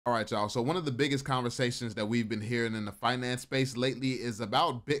All right, y'all. So one of the biggest conversations that we've been hearing in the finance space lately is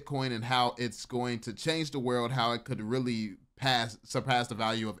about Bitcoin and how it's going to change the world, how it could really surpass the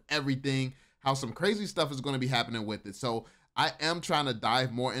value of everything, how some crazy stuff is going to be happening with it. So I am trying to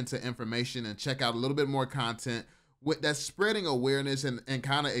dive more into information and check out a little bit more content that's spreading awareness and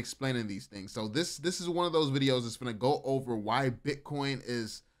kind of explaining these things. So this is one of those videos that's going to go over why Bitcoin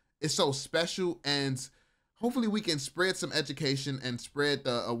is so special, and hopefully we can spread some education and spread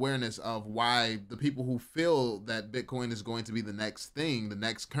the awareness of why the people who feel that Bitcoin is going to be the next thing, the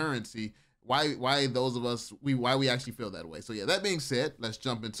next currency, why those of us why we actually feel that way. So yeah, that being said, let's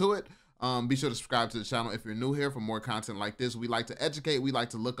jump into it. Be sure to subscribe to the channel if you're new here for more content like this. We like to educate. We like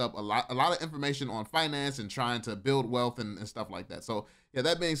to look up a lot of information on finance and trying to build wealth and stuff like that. So yeah,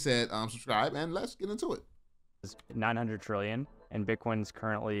 that being said, subscribe and let's get into it. Is 900 trillion, and Bitcoin's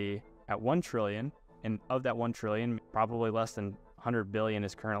currently at 1 trillion. And of that 1 trillion, probably less than 100 billion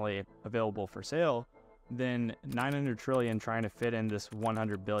is currently available for sale. Then 900 trillion trying to fit in this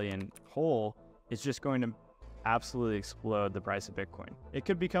 100 billion hole is just going to absolutely explode the price of Bitcoin. It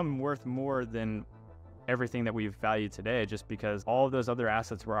could become worth more than everything that we've valued today, just because all of those other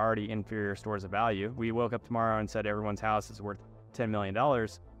assets were already inferior stores of value. We woke up tomorrow and said everyone's house is worth $10 million.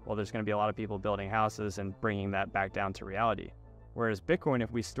 Well, there's going to be a lot of people building houses and bringing that back down to reality. Whereas Bitcoin,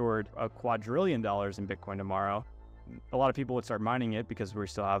 if we stored a quadrillion dollars in Bitcoin tomorrow, a lot of people would start mining it because we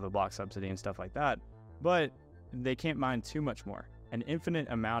still have a block subsidy and stuff like that. But they can't mine too much more. An infinite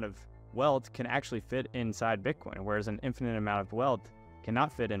amount of wealth can actually fit inside Bitcoin, whereas an infinite amount of wealth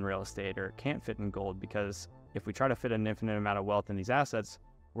cannot fit in real estate or can't fit in gold, because if we try to fit an infinite amount of wealth in these assets,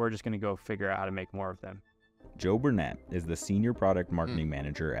 we're just going to go figure out how to make more of them. Joe Burnett is the Senior Product Marketing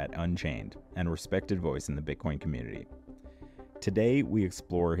Manager at Unchained and a respected voice in the Bitcoin community. Today, we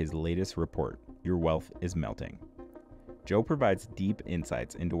explore his latest report, Your Wealth is Melting. Joe provides deep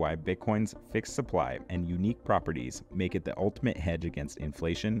insights into why Bitcoin's fixed supply and unique properties make it the ultimate hedge against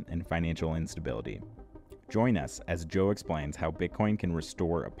inflation and financial instability. Join us as Joe explains how Bitcoin can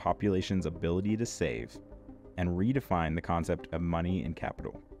restore a population's ability to save and redefine the concept of money and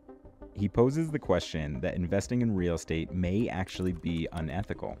capital. He poses the question that investing in real estate may actually be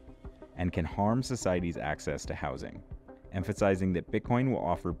unethical and can harm society's access to housing, emphasizing that Bitcoin will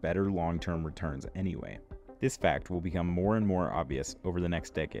offer better long-term returns anyway. This fact will become more and more obvious over the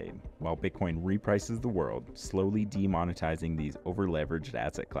next decade, while Bitcoin reprices the world, slowly demonetizing these over-leveraged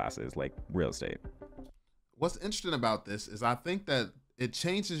asset classes like real estate. What's interesting about this is I think that it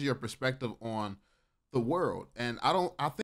changes your perspective on the world, and I think